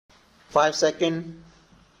5 seconds.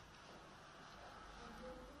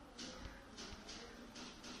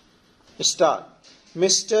 Start.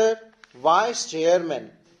 Mr. Vice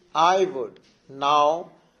Chairman, I would now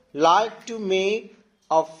like to make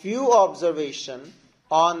a few observations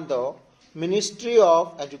on the Ministry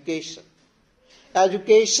of Education.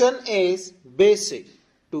 Education is basic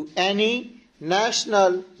to any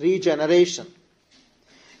national regeneration.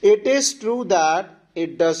 It is true that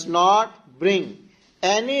it does not bring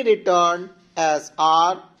any return as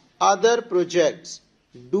our other projects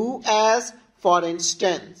do, as for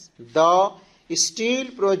instance the steel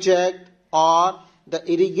project or the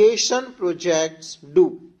irrigation projects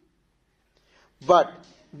do. But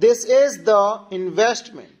this is the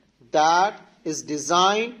investment that is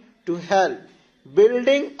designed to help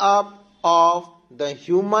building up of the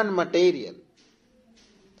human material.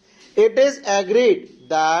 It is agreed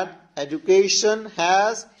that education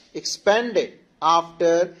has expanded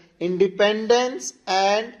after independence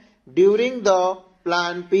and during the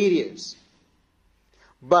plan periods.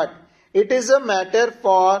 But it is a matter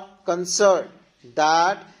for concern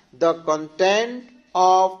that the content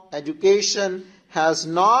of education has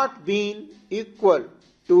not been equal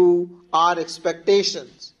to our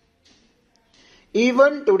expectations.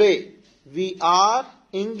 Even today, we are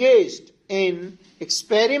engaged in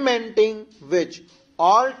experimenting with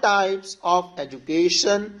all types of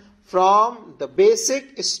education from the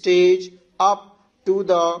basic stage up to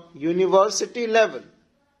the university level.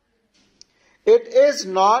 It is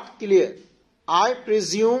not clear, I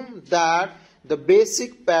presume, that the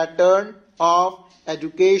basic pattern of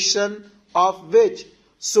education of which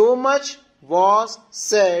so much was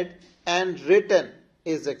said and written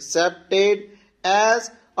is accepted as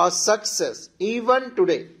a success even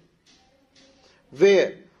today.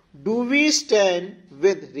 Where do we stand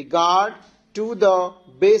with regard to the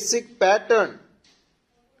basic pattern?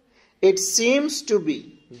 It seems to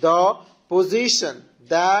be the position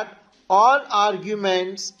that all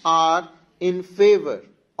arguments are in favor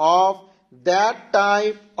of that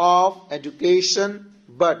type of education,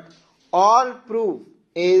 but all proof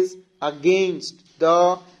is against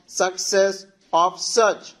the success of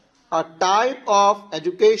such a type of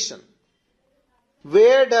education.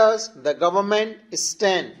 Where does the government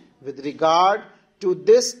stand with regard to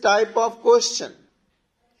this type of question?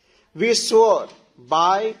 We swore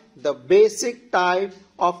by the basic type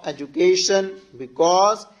of education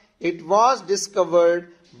because it was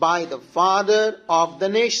discovered by the father of the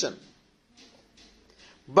nation.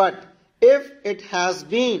 But if it has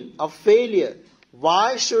been a failure,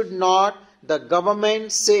 why should not the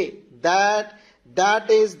government say that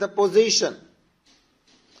that is the position?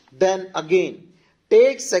 Then again,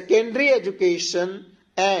 take secondary education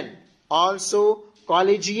and also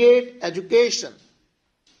collegiate education.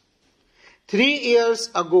 3 years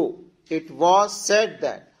ago, it was said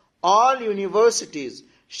that all universities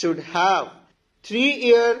should have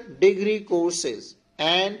 3-year degree courses,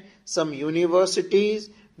 and some universities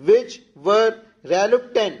which were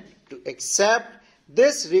reluctant to accept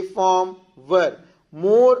this reform were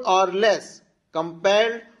more or less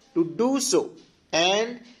compelled to do so,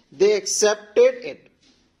 and they accepted it.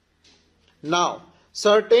 Now,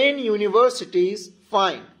 certain universities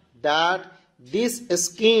find that this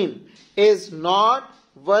scheme is not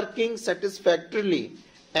working satisfactorily,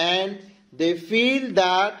 and they feel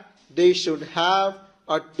that they should have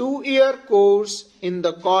a 2-year course in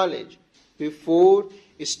the college before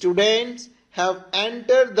students have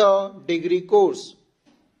entered the degree course.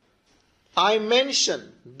 I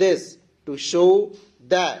mention this to show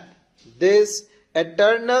that this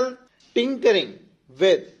eternal tinkering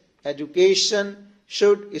with education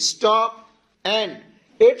should stop, and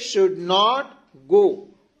it should not go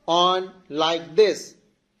on like this.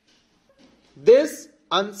 This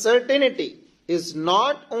uncertainty is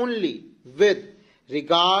not only with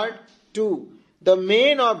regard to the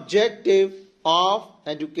main objective of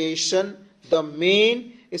education, the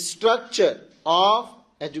main structure of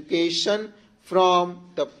education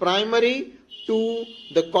from the primary to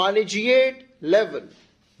the collegiate level,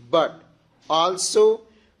 but also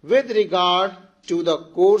with regard to the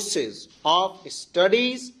courses of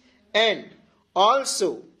studies and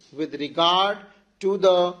also with regard to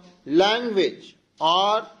the language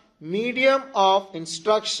or medium of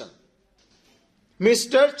instruction.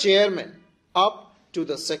 Mr. Chairman, up to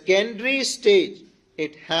the secondary stage,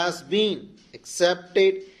 it has been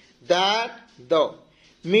accepted that the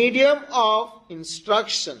medium of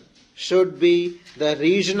instruction should be the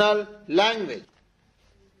regional language.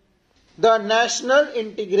 The National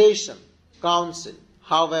Integration Council,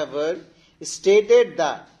 however, stated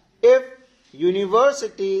that if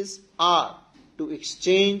universities are to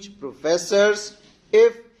exchange professors,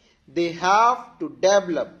 if they have to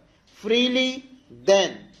develop freely,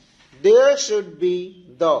 then there should be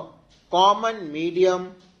the common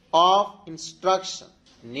medium of instruction,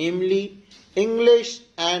 namely English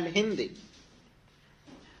and Hindi.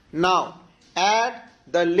 Now, at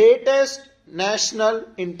the latest National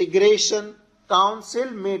Integration Council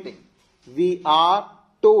meeting, we are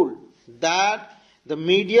told that the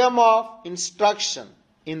medium of instruction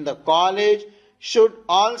in the college should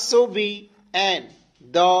also be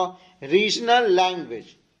the regional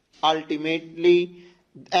language. Ultimately,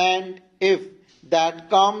 and if that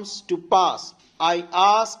comes to pass, I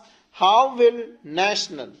ask, how will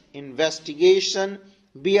national investigation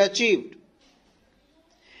be achieved?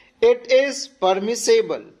 It is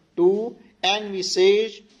permissible to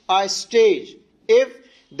envisage a stage if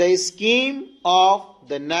the scheme of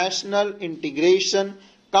the National Integration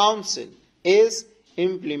Council is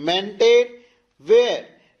implemented, where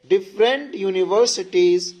different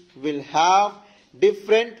universities will have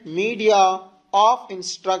different media of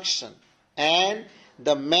instruction, and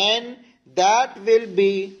the men that will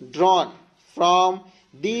be drawn from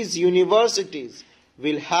these universities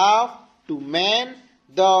will have to man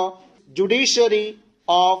the judiciary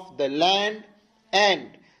of the land and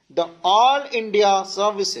the All India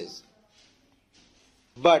services.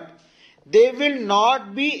 But they will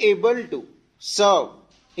not be able to serve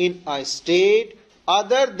in a state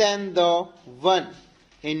other than the one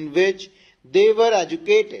in which they were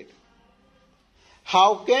educated.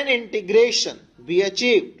 How can integration be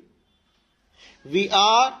achieved? We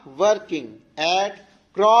are working at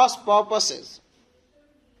cross purposes.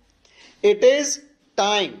 It is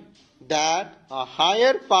time that a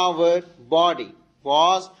higher power body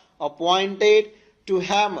was appointed to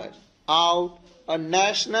hammer out a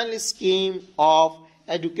national scheme of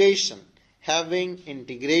education having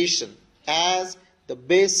integration as the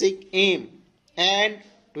basic aim and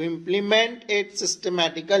to implement it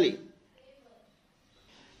systematically.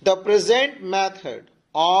 The present method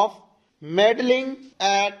of meddling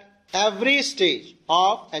at every stage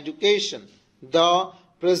of education, the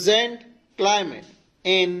present climate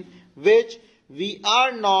in which we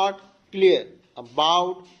are not clear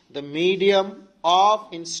about the medium of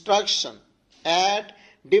instruction at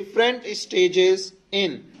different stages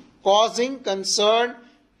in causing concern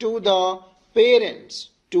to the parents,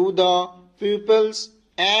 to the pupils,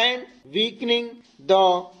 and weakening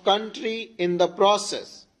the country in the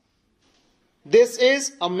process. This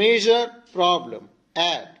is a major problem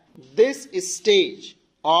at this stage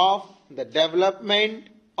of the development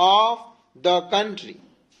of the country.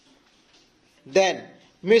 Then,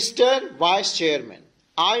 Mr. Vice Chairman,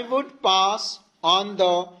 I would pass on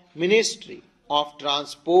the Ministry of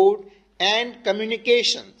Transport and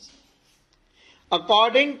Communications.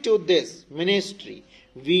 According to this ministry,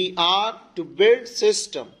 we are to build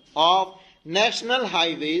system of national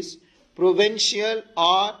highways, provincial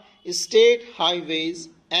or state highways,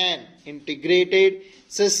 and integrated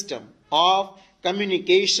system of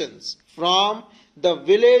communications from the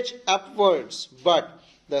village upwards, but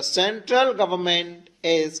the central government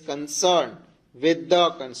is concerned with the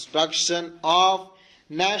construction of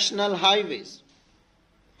national highways.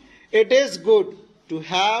 It is good to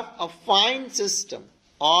have a fine system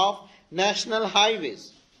of national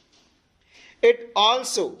highways. It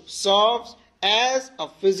also serves as a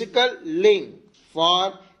physical link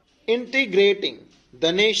for integrating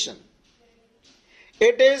the nation.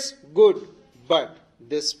 It is good, but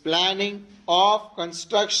this planning of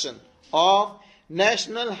construction of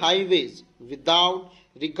national highways without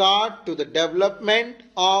regard to the development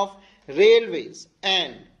of railways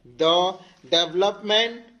and the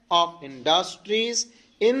development of industries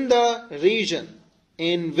in the region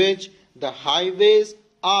in which the highways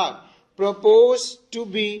are proposed to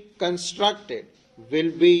be constructed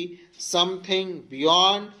will be something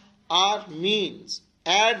beyond our means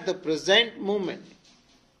at the present moment.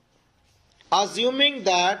 Assuming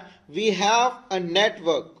that we have a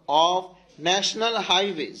network of national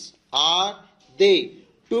highways, are they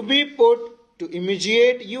to be put to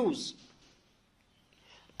immediate use?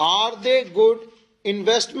 Are they good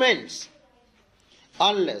investments?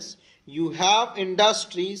 Unless you have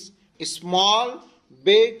industries, small,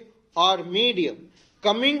 big or medium,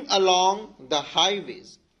 coming along the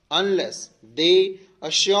highways, unless they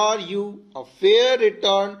assure you a fair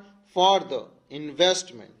return for the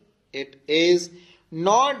investment, it is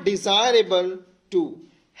not desirable to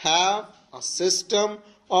have a system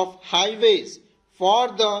of highways for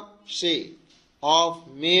the sake of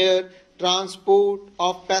mere transport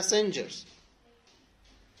of passengers.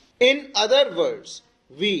 In other words,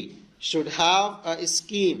 we should have a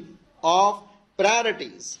scheme of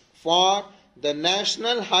priorities for the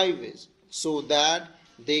national highways so that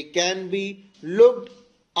they can be looked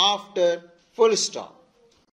after full stop.